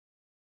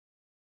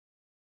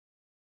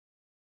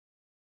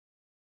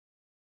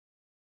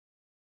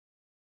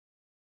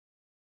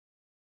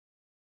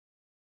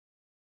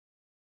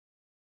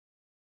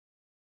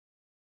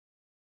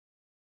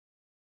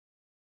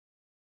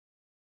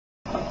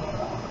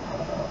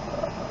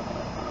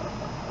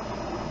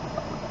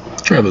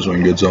Travis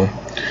Wingoodzo.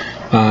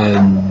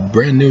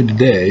 Brand new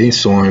today,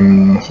 so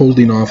I'm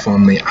holding off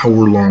on the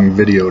hour-long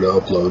video to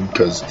upload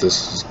because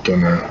this is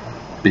gonna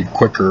be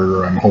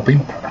quicker, I'm hoping.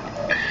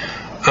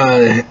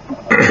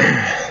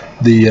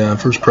 The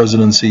First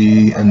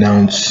Presidency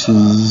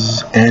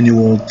announces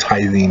annual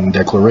tithing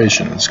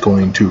declaration. It's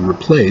going to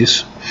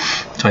replace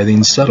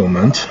tithing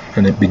settlement,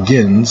 and it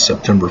begins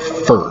September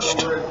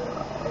 1st.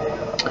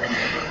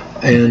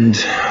 And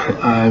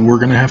we're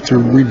going to have to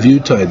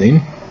review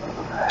tithing.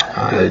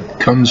 It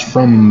comes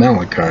from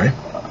Malachi,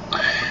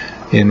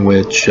 in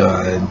which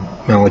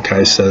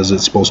Malachi says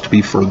it's supposed to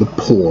be for the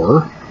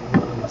poor.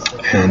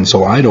 And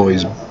so I'd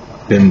always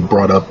been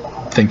brought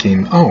up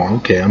thinking, oh,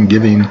 okay, I'm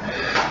giving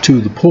to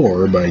the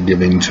poor by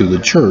giving to the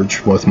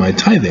church with my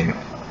tithing.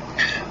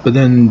 But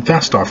then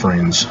fast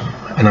offerings,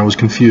 and I was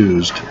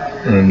confused.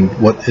 And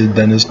what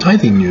then is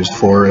tithing used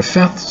for if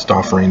fast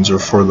offerings are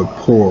for the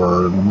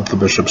poor with the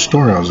bishop's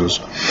storehouses?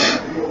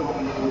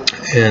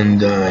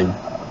 And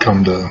I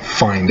come to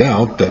find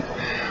out that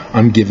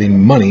I'm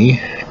giving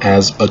money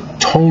as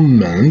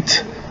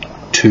atonement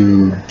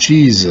to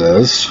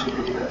Jesus,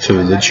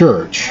 to the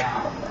church.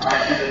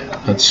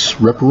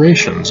 That's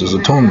reparations, is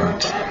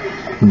atonement.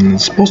 And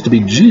it's supposed to be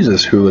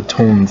Jesus who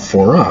atoned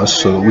for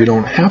us so that we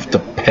don't have to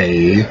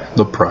pay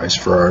the price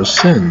for our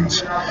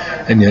sins.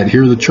 And yet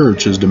here the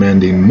church is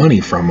demanding money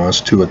from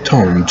us to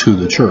atone to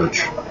the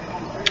church.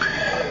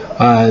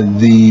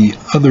 The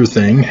other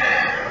thing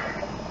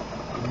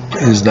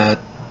is that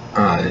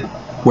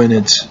when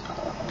it's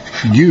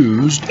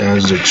used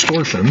as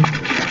extortion,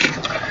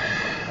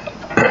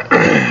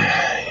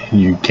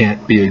 you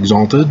can't be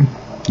exalted,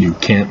 you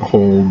can't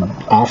hold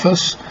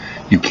office,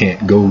 you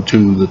can't go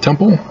to the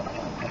temple,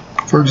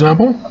 for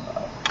example.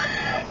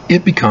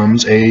 It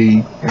becomes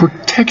a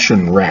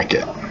protection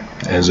racket,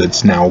 as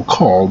it's now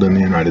called in the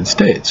United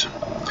States.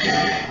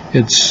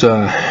 It's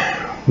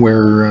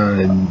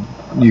where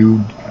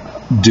you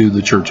do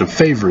the church a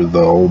favor,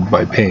 though,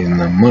 by paying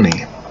them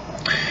money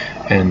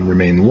and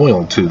remain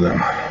loyal to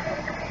them.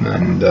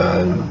 And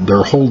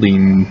they're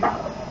holding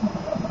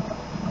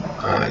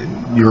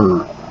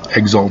your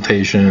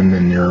exaltation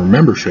and your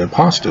membership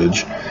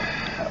hostage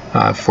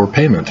for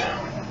payment.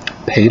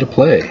 Pay to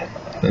play.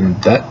 And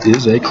that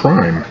is a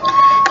crime.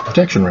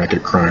 Protection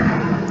racket crime.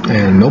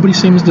 And nobody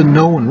seems to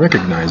know and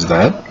recognize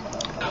that.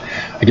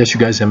 I guess you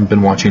guys haven't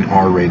been watching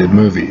R-rated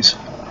movies.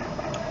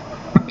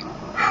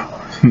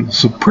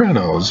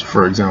 Sopranos,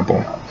 for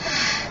example.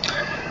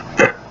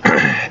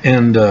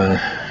 And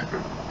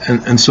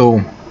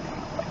so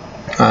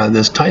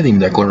this tithing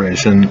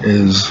declaration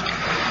is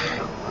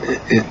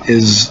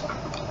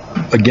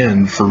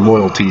again for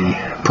loyalty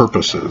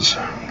purposes,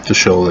 to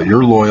show that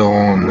you're loyal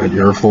and that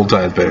you're a full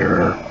tithe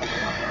payer,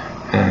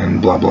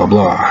 and blah blah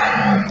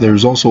blah.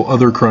 There's also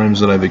other crimes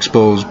that I've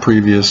exposed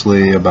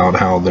previously about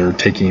how they're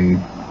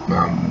taking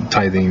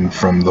tithing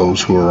from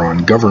those who are on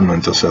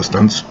government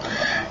assistance.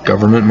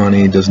 Government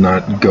money does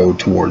not go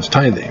towards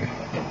tithing.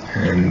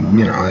 And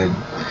you know,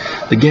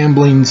 the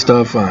gambling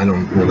stuff, I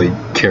don't really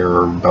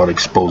care about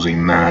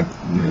exposing that.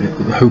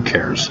 Who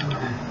cares?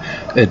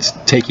 It's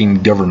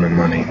taking government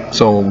money.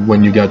 So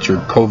when you got your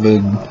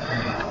COVID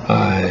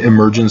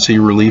emergency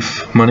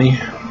relief money,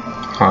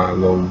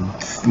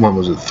 what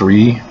was it,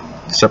 3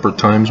 separate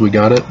times we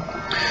got it?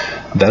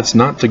 That's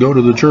not to go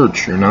to the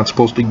church. You're not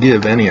supposed to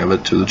give any of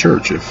it to the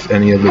church. If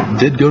any of it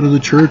did go to the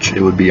church,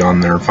 it would be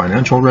on their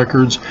financial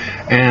records,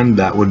 and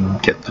that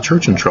would get the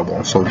church in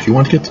trouble. So if you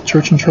want to get the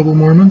church in trouble,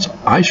 Mormons,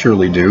 I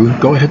surely do.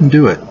 Go ahead and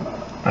do it.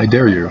 I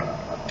dare you.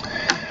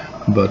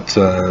 But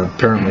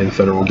apparently the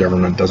federal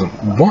government doesn't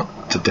want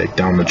to take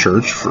down the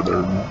church for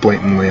their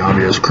blatantly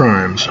obvious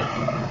crimes,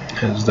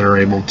 as they're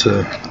able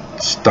to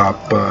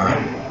stop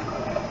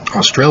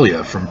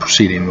Australia from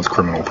proceeding with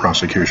criminal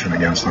prosecution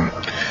against them.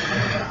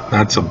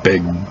 That's a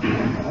big,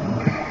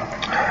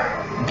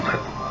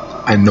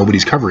 and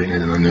nobody's covering it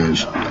in the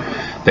news.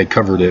 They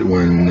covered it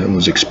when it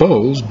was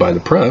exposed by the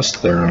press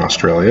there in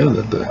Australia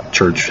that the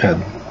church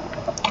had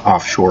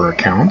offshore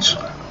accounts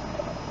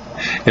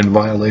in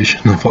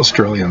violation of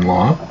Australian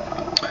law.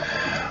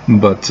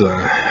 But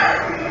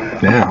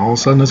yeah, all of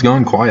a sudden it's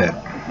gone quiet.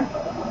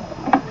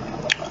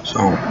 So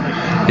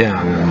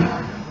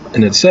yeah,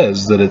 and it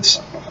says that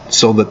it's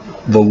so that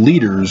the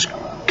leaders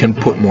can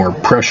put more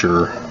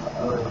pressure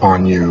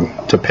on you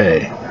to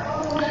pay.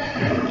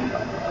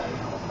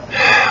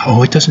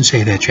 Oh, it doesn't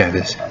say that,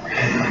 Travis.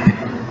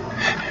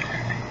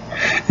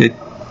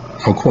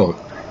 I'll quote,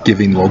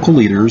 giving local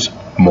leaders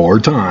more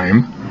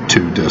time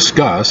to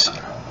discuss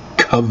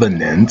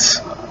covenants,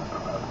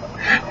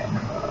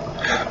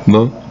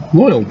 the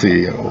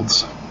loyalty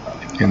oaths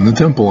in the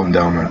temple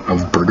endowment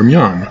of Brigham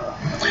Young,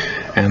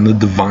 and the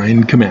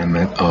divine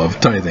commandment of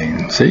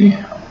tithing. See?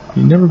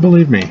 You never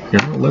believe me.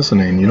 You're not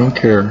listening. You don't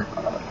care.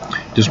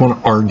 You just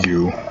want to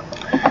argue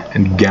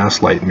and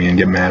gaslight me and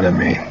get mad at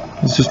me.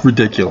 It's just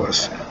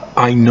ridiculous.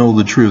 I know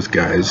the truth,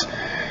 guys.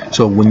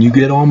 So when you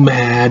get all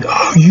mad,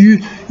 oh, you,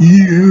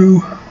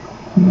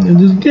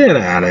 just get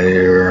out of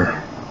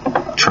here.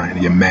 trying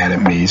to get mad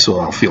at me so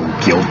I'll feel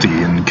guilty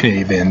and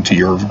cave into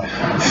your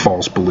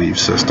false belief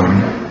system.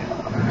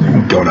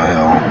 Go to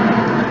hell.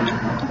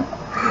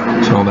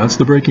 So that's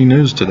the breaking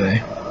news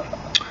today.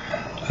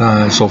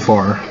 So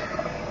far,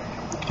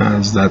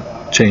 as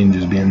that change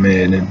is being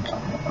made, and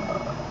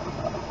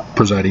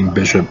presiding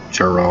Bishop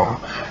Gerald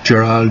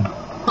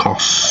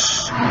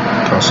Cosse,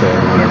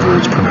 whatever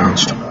it's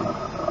pronounced.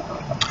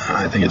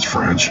 I think it's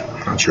French,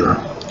 not sure.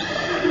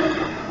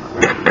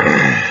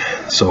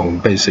 So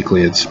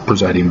basically it's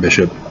presiding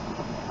bishop,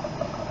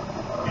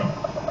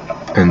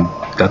 and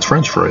that's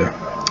French for you.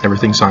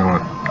 Everything's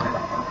silent.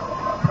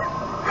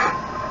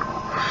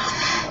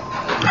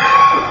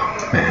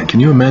 Man, can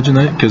you imagine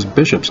that? Because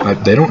bishops,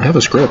 they don't have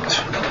a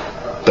script.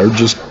 They're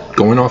just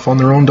going off on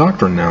their own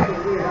doctrine now.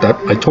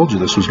 I told you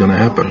this was going to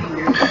happen.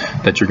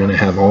 That you're going to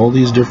have all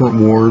these different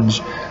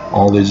wards,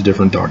 all these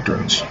different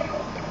doctrines.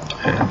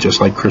 And just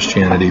like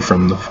Christianity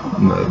from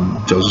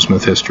the Joseph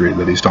Smith history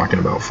that he's talking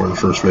about for the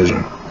first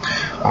vision.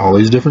 All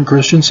these different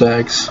Christian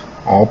sects,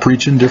 all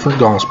preaching different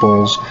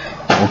gospels,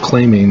 all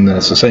claiming that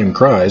it's the same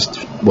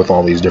Christ with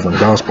all these different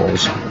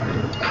gospels.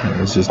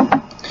 And it's just,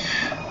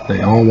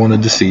 they all want to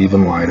deceive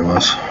and lie to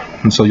us.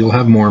 And so you'll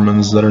have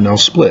Mormons that are now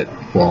split.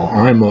 Well,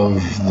 I'm of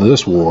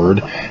this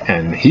ward,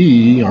 and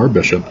our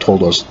bishop,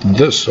 told us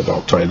this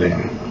about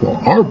tithing. Well,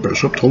 our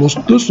bishop told us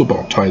this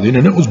about tithing,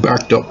 and it was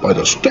backed up by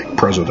the stake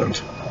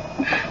president,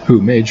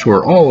 who made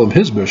sure all of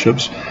his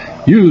bishops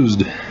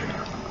used.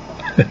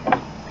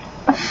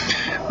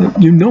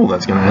 You know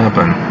that's going to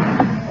happen.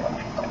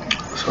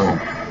 So,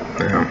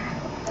 yeah.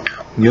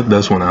 We'll get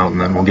this one out,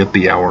 and then we'll get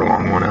the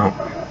hour-long one out.